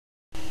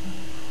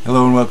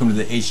Hello and welcome to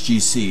the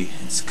HGC.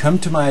 It's come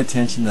to my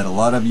attention that a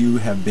lot of you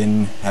have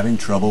been having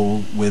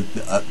trouble with the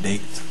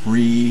update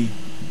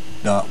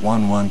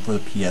 3.11 for the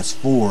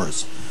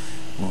PS4s,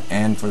 well,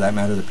 and for that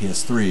matter the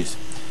PS3s.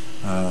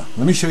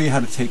 Let me show you how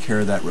to take care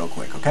of that real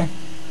quick, okay?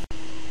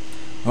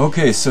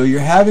 Okay, so you're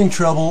having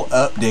trouble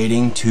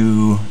updating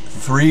to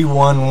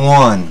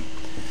 3.11.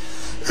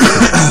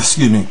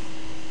 Excuse me.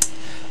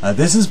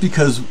 This is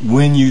because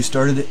when you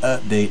started the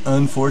update,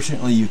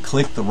 unfortunately you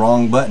clicked the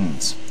wrong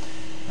buttons.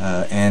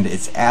 And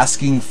it's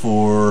asking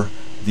for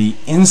the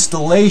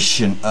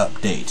installation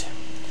update.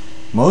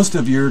 Most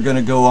of you are going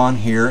to go on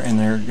here and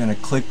they're going to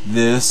click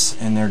this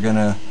and they're going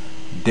to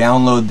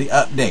download the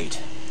update.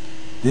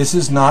 This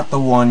is not the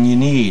one you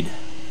need.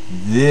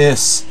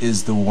 This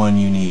is the one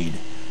you need.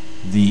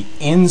 The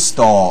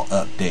install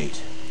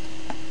update.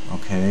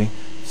 Okay,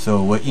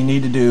 so what you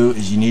need to do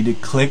is you need to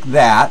click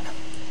that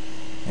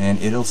and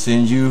it'll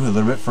send you a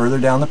little bit further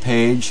down the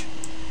page.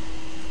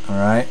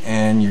 Alright,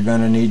 and you're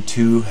going to need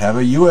to have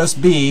a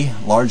USB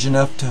large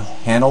enough to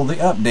handle the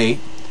update,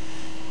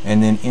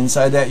 and then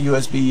inside that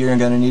USB you're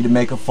going to need to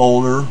make a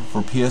folder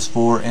for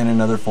PS4 and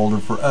another folder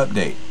for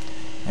update,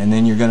 and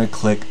then you're going to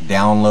click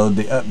download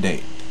the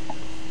update.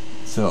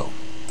 So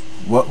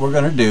what we're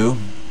going to do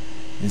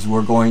is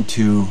we're going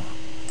to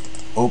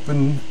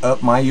open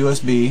up my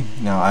USB.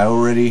 Now I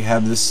already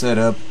have this set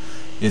up.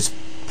 It's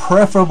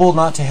preferable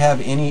not to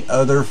have any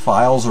other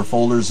files or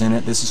folders in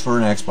it. This is for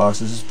an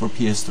Xbox, this is for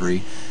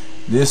PS3.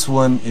 This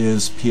one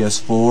is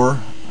PS4.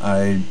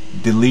 I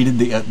deleted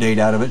the update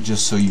out of it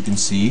just so you can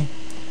see.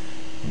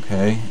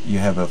 Okay, you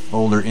have a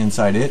folder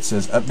inside it,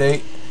 says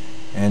update,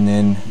 and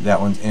then that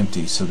one's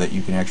empty so that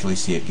you can actually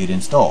see it get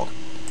installed.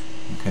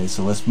 Okay,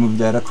 so let's move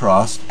that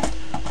across.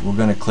 We're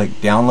going to click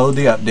download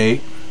the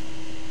update,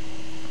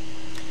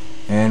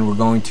 and we're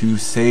going to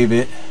save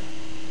it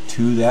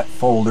to that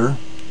folder.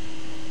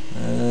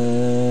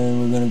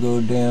 We're going to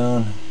go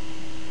down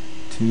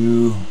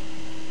to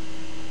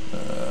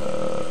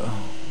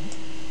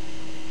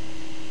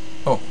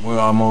oh, well,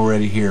 I'm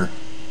already here.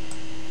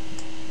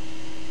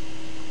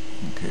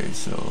 Okay,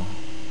 so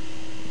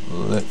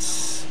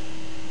let's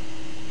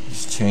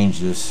just change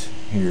this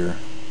here.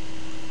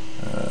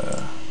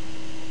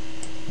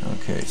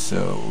 Okay,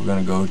 so we're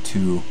going to go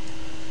to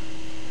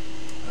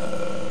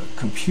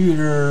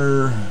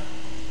computer.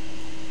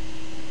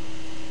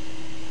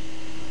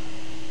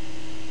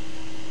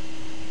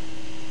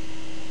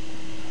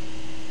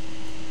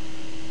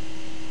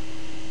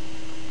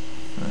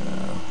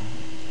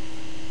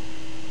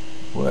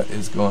 What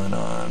is going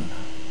on?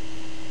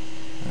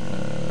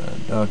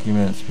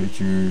 Documents,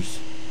 pictures.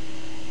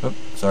 Oh,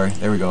 sorry,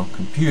 there we go.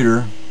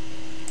 Computer.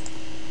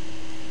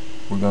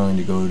 We're going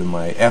to go to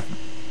my F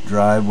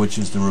drive, which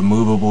is the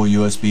removable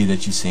USB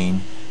that you've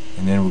seen,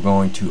 and then we're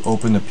going to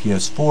open the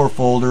PS4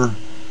 folder.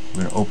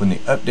 We're going to open the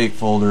update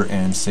folder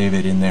and save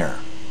it in there.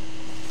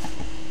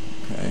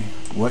 Okay,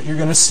 what you're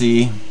going to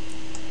see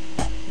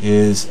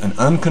is an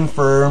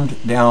unconfirmed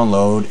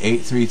download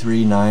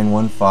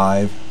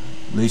 833915.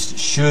 At least it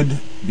should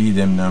be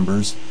them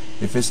numbers.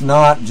 If it's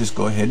not, just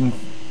go ahead and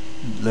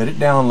let it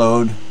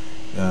download.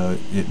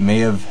 It may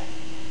have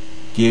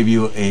gave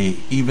you a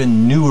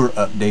even newer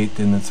update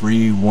than the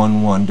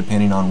 3.11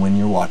 depending on when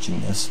you're watching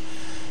this,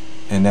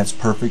 and that's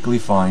perfectly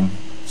fine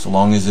so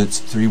long as it's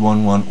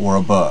 3.11 or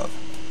above.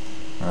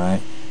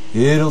 Alright,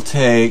 it'll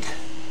take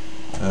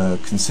a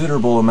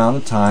considerable amount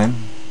of time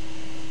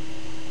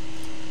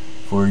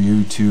for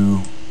you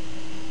to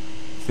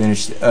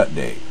finish the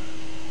update.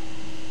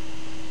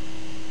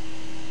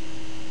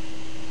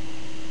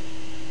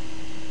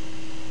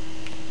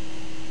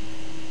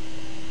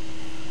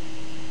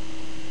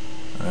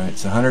 Alright,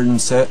 it's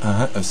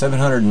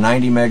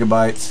 790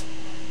 megabytes,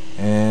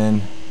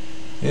 and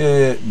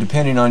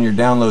depending on your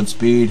download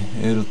speed,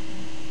 it'll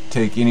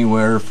take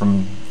anywhere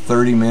from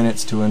 30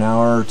 minutes to an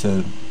hour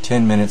to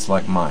 10 minutes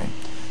like mine.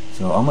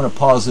 So I'm going to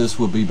pause this.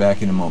 We'll be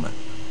back in a moment.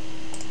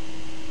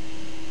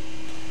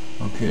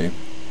 Okay,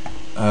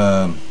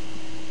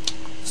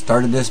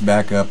 started this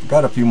back up.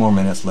 Got a few more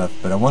minutes left,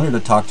 but I wanted to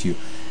talk to you.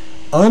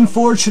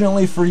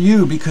 Unfortunately for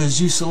you,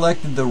 because you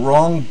selected the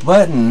wrong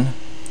button,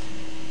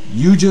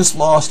 you just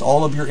lost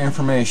all of your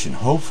information.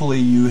 Hopefully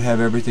you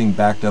have everything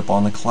backed up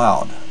on the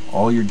cloud.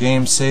 All your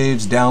game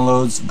saves,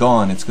 downloads,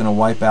 gone. It's going to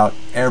wipe out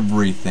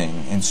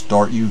everything and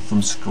start you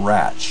from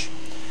scratch.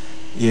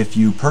 If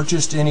you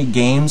purchased any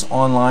games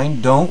online,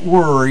 don't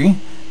worry.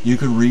 You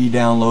could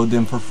re-download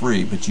them for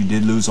free, but you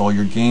did lose all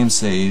your game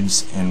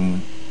saves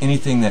and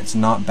anything that's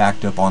not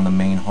backed up on the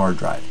main hard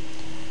drive.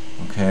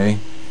 Okay,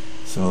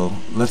 so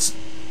let's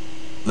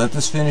let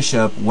this finish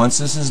up. Once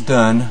this is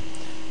done,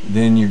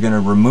 then you're going to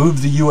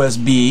remove the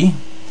USB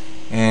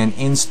and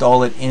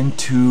install it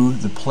into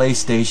the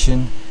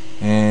PlayStation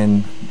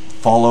and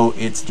follow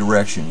its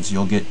directions.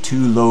 You'll get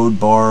 2 load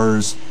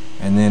bars,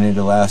 and then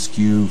it'll ask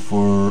you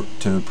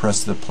to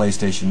press the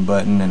PlayStation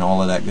button and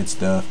all of that good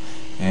stuff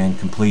and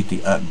complete the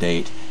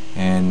update,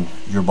 and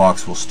your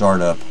box will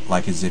start up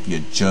like as if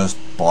you just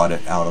bought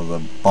it out of the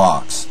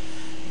box.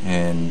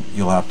 And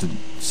you'll have to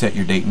set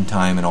your date and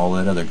time and all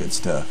that other good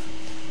stuff.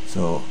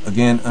 So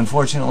again,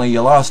 unfortunately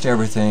you lost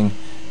everything,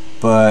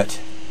 but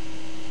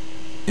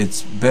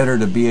it's better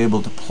to be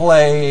able to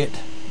play it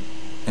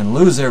and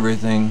lose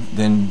everything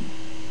than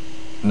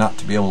not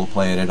to be able to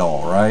play it at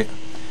all, right?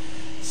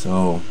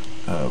 So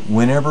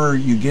whenever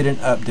you get an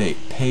update,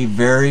 pay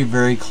very,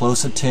 very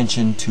close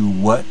attention to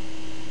what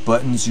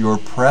buttons you're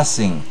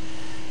pressing.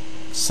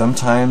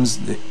 Sometimes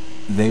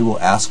they will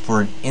ask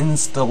for an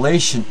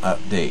installation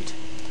update.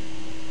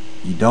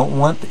 You don't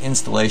want the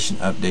installation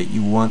update,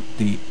 you want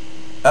the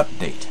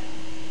update.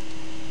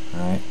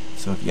 Alright,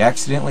 so if you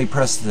accidentally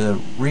press the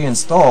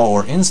reinstall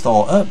or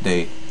install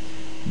update,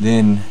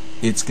 then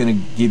it's going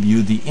to give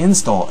you the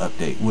install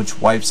update, which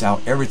wipes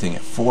out everything.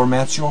 It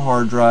formats your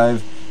hard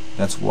drive.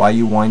 That's why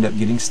you wind up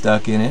getting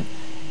stuck in it,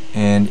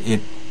 and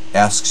it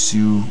asks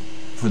you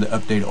for the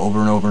update over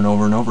and over and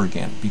over and over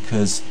again,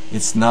 because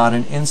it's not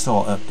an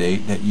install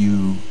update that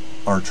you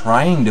are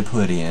trying to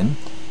put in,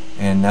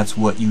 and that's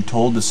what you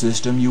told the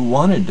system you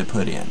wanted to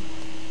put in.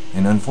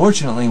 And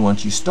unfortunately,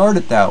 once you start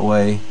it that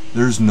way,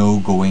 there's no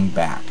going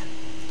back.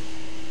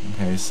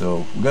 Okay,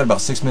 so we've got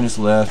about 6 minutes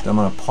left. I'm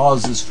going to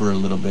pause this for a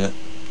little bit,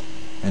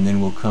 and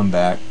then we'll come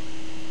back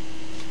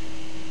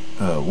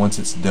once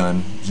it's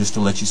done, just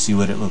to let you see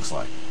what it looks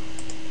like.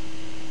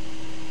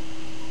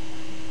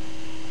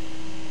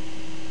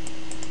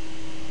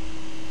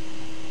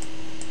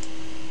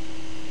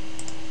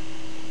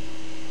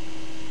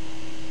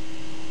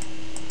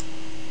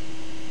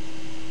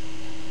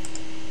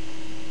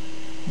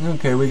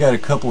 Okay, we got a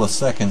couple of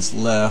seconds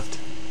left,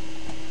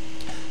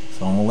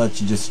 so I'm going to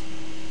let you just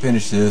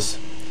finish this.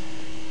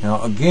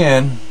 Now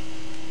again,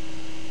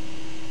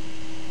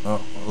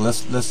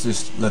 let's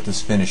just let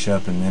this finish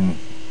up, and then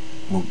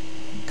we'll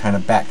kind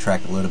of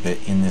backtrack a little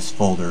bit in this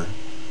folder.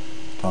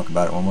 Talk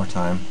about it one more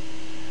time.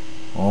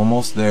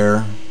 Almost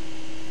there.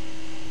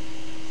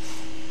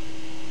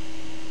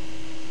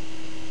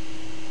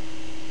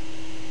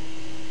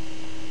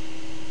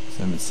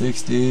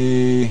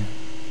 $760.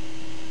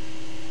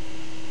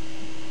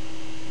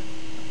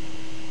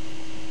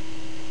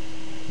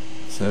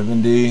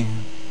 $70.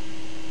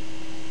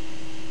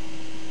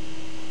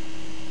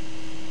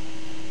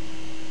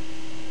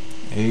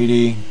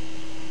 $80.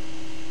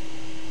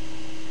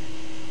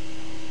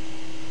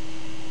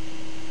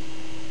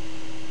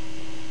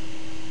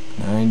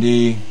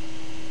 $90.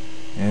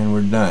 And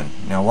we're done.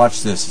 Now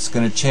watch this. It's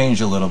going to change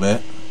a little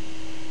bit.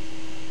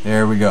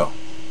 There we go.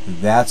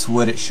 That's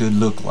what it should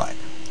look like.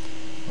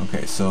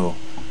 Okay, so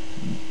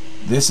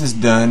this is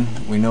done.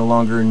 We no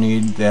longer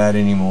need that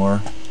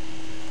anymore.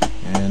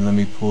 And let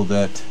me pull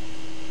that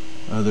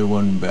other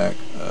one back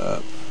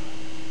up.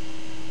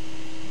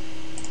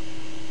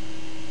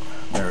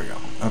 There we go.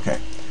 Okay,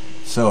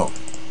 so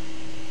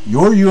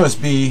your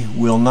USB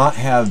will not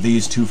have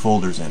these two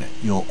folders in it.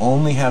 You'll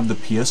only have the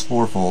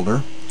PS4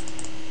 folder,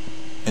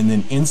 and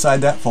then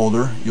inside that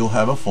folder you'll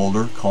have a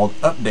folder called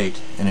Update,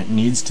 and it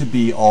needs to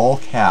be all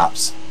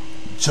caps,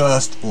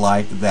 just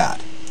like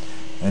that.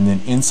 And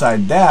then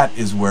inside that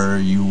is where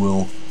you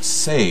will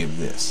save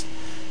this.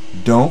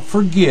 Don't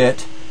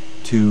forget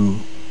to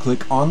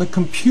click on the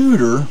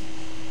computer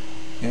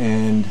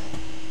and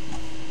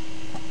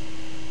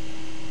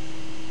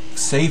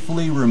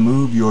safely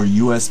remove your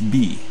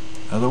USB.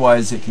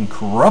 Otherwise it can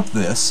corrupt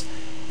this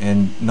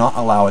and not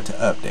allow it to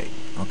update.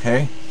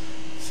 Okay,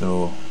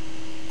 so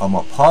I'm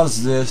gonna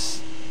pause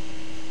this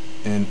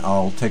and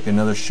I'll take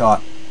another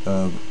shot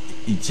of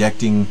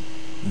ejecting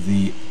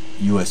the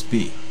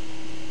USB.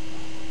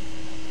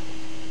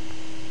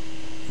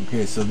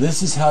 Okay, so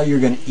this is how you're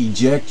going to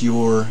eject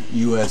your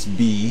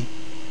USB.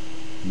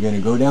 You're going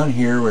to go down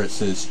here where it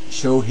says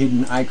show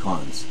hidden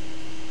icons.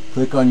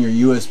 Click on your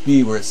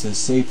USB where it says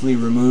safely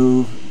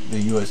remove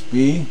the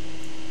USB,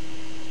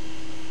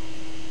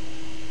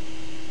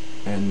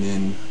 and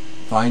then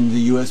find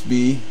the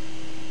USB,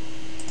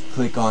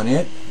 click on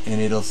it, and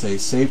it'll say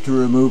safe to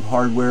remove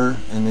hardware,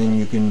 and then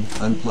you can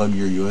unplug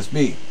your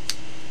USB.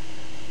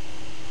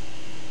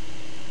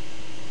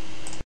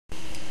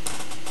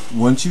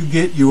 Once you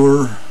get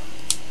your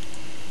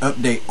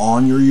update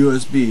on your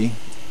USB,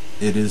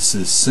 it is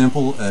as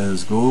simple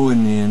as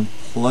going in,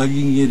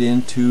 plugging it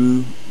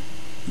into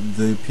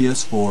the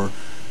PS4,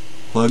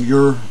 plug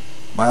your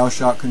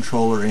BioShock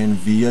controller in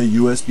via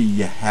USB.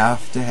 You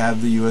have to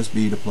have the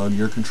USB to plug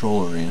your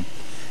controller in,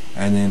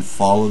 and then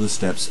follow the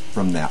steps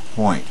from that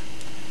point.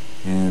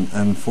 And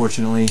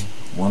unfortunately,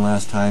 one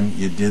last time,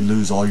 you did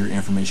lose all your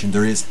information.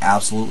 There is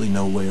absolutely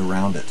no way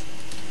around it.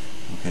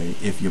 Okay,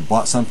 if you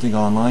bought something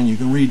online, you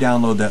can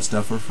re-download that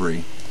stuff for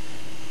free.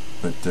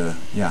 But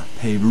yeah,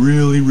 pay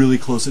really, really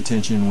close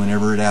attention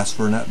whenever it asks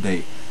for an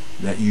update,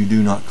 that you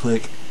do not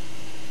click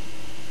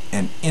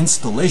an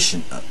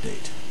installation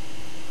update.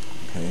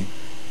 Okay,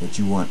 that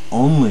you want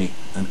only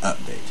an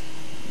update.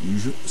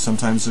 Usually,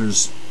 sometimes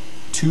there's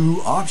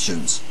two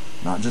options,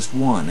 not just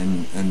one,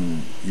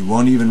 and you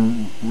won't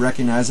even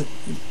recognize it.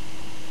 You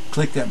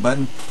click that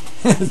button,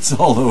 it's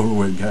all over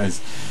with, guys.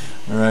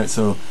 All right,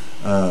 so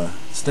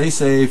stay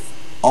safe.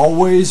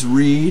 Always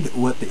read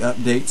what the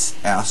updates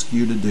ask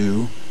you to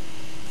do.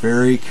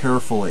 very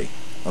carefully.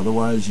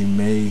 Otherwise, you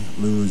may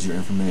lose your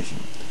information.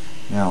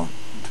 Now,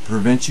 to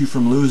prevent you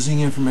from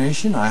losing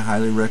information, I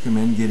highly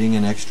recommend getting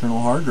an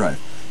external hard drive.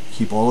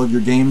 Keep all of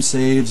your game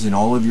saves and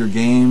all of your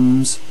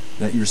games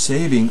that you're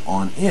saving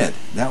on it.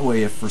 That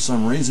way, if for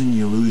some reason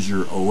you lose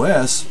your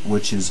OS,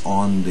 which is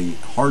on the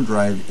hard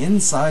drive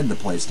inside the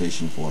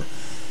PlayStation 4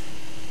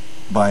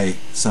 by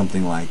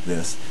something like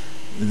this,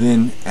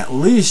 then at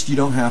least you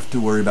don't have to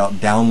worry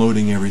about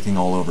downloading everything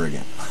all over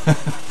again.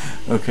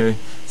 Okay?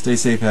 Stay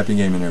safe, happy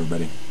gaming,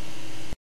 everybody.